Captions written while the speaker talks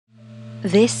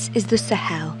This is the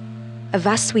Sahel, a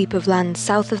vast sweep of land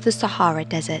south of the Sahara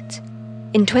Desert.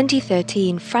 In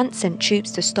 2013, France sent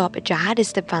troops to stop a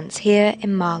jihadist advance here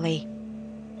in Mali.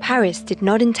 Paris did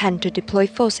not intend to deploy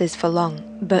forces for long,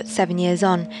 but 7 years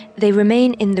on, they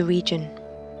remain in the region.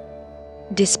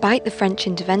 Despite the French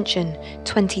intervention,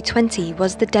 2020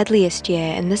 was the deadliest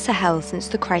year in the Sahel since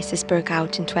the crisis broke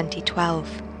out in 2012.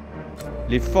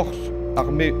 Les forces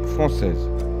armées françaises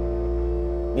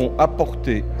ont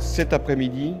apporté cet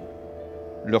après-midi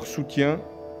leur soutien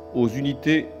aux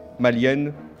unités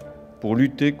maliennes pour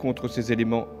lutter contre ces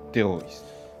éléments terroristes.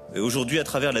 Aujourd'hui, à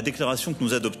travers la déclaration que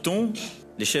nous adoptons,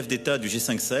 les chefs d'État du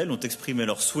G5 Sahel ont exprimé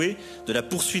leur souhait de la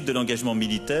poursuite de l'engagement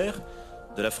militaire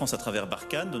de la France à travers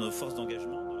Barkhane, de nos forces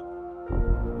d'engagement.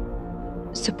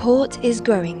 Support is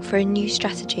growing for a new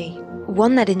strategy,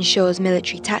 one that ensures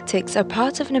military tactics are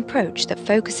part of an approach that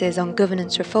focuses on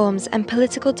governance reforms and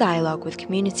political dialogue with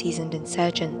communities and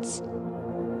insurgents.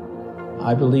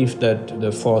 I believe that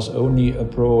the force-only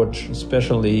approach,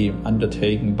 especially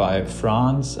undertaken by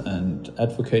France and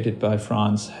advocated by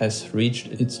France, has reached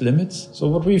its limits. So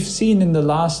what we've seen in the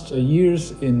last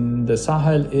years in the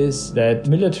Sahel is that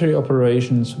military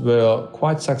operations were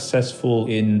quite successful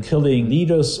in killing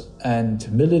leaders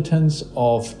and militants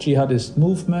of jihadist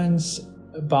movements,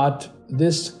 but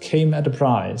this came at a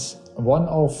price. One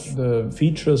of the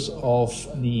features of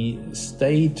the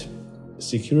state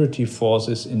security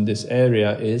forces in this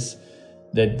area is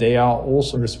that they are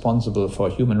also responsible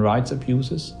for human rights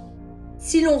abuses.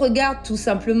 Si l'on regarde tout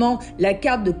simplement la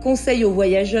carte de conseil aux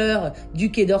voyageurs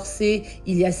du Quai d'Orsay,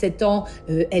 il y a 7 ans,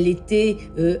 elle était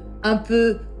un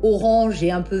peu orange et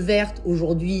un peu verte.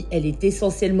 Aujourd'hui, elle est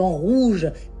essentiellement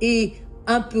rouge et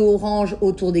un peu orange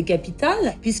autour des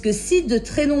capitales, puisque si de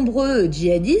très nombreux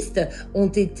djihadistes ont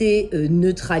été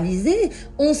neutralisés,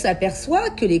 on s'aperçoit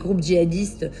que les groupes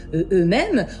djihadistes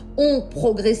eux-mêmes ont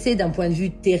progressé d'un point de vue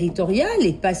territorial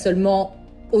et pas seulement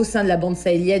au sein de la bande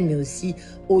sahélienne, mais aussi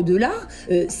au-delà.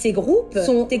 Ces groupes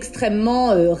sont extrêmement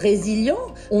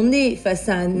résilients. On est face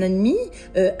à un ennemi,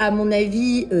 à mon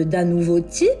avis, d'un nouveau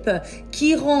type,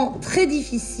 qui rend très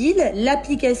difficile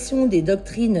l'application des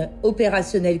doctrines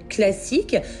opérationnelles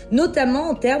classiques, notamment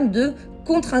en termes de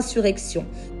contre-insurrection.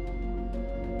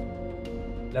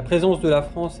 La présence de la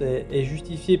France est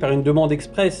justifiée par une demande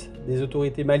expresse des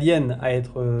autorités maliennes à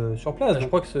être sur place. Je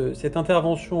crois que cette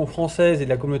intervention française et de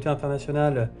la communauté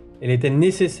internationale, elle est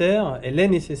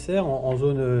nécessaire en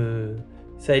zone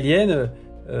sahélienne.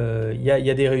 Il y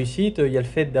a des réussites, il y a le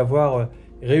fait d'avoir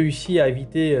réussi à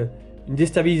éviter une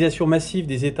déstabilisation massive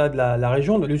des États de la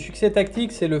région. Le succès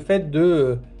tactique, c'est le fait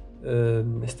de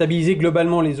stabiliser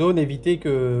globalement les zones, éviter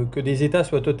que des États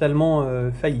soient totalement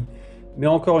faillis. Mais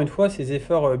encore une fois, ces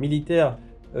efforts militaires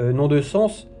n'ont de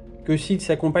sens que s'ils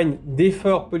s'accompagnent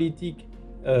d'efforts politiques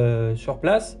sur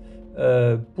place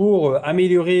pour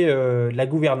améliorer la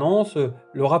gouvernance,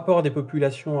 le rapport des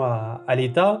populations à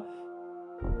l'État.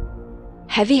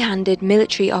 Heavy-handed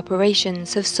military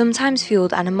operations have sometimes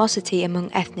fueled animosity among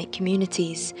ethnic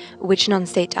communities, which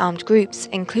non-state armed groups,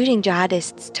 including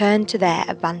jihadists, turn to their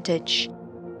advantage.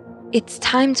 It's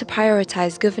time to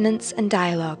prioritize governance and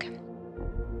dialogue.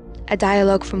 A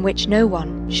dialogue from which no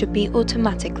one should be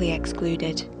automatically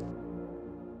excluded.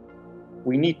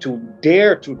 We need to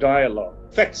dare to dialogue.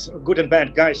 Facts, good and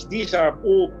bad guys, these are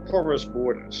all porous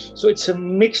borders. So it's a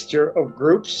mixture of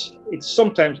groups. It's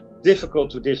sometimes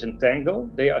difficult to disentangle.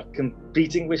 They are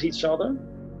competing with each other.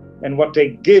 And what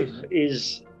they give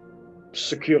is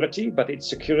security, but it's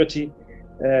security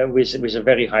with a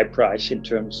very high price in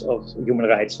terms of human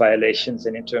rights violations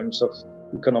and in terms of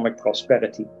economic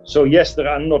prosperity. So yes, there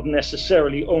are not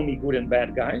necessarily only good and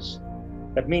bad guys.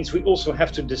 That means we also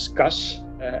have to discuss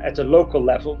at a local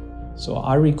level. So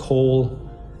I recall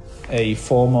a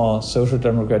former Social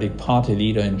Democratic Party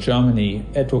leader in Germany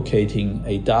advocating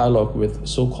a dialogue with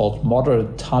so-called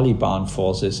moderate Taliban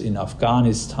forces in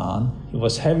Afghanistan. He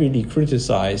was heavily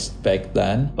criticized back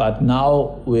then, but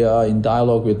now we are in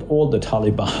dialogue with all the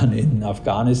Taliban in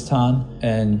Afghanistan.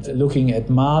 And looking at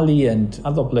Mali and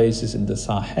other places in the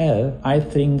Sahel, I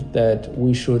think that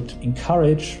we should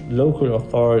encourage local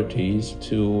authorities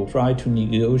to try to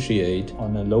negotiate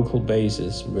on a local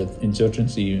basis with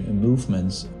insurgency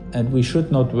movements. And we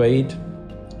should not wait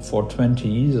for 20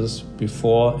 years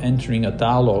before entering a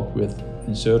dialogue with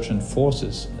insurgent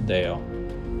forces there.